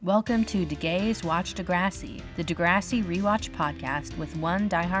Welcome to DeGay's Watch Degrassi, the Degrassi Rewatch podcast with one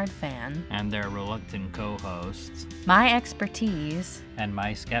diehard fan and their reluctant co-hosts. My expertise and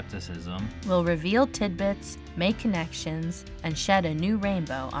my skepticism will reveal tidbits, make connections, and shed a new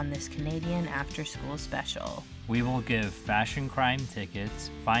rainbow on this Canadian after-school special. We will give fashion crime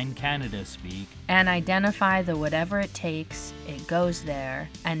tickets, find Canada speak, and identify the whatever it takes, it goes there,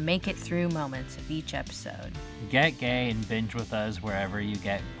 and make it through moments of each episode. Get gay and binge with us wherever you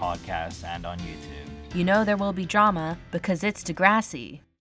get podcasts and on YouTube. You know there will be drama because it's Degrassi.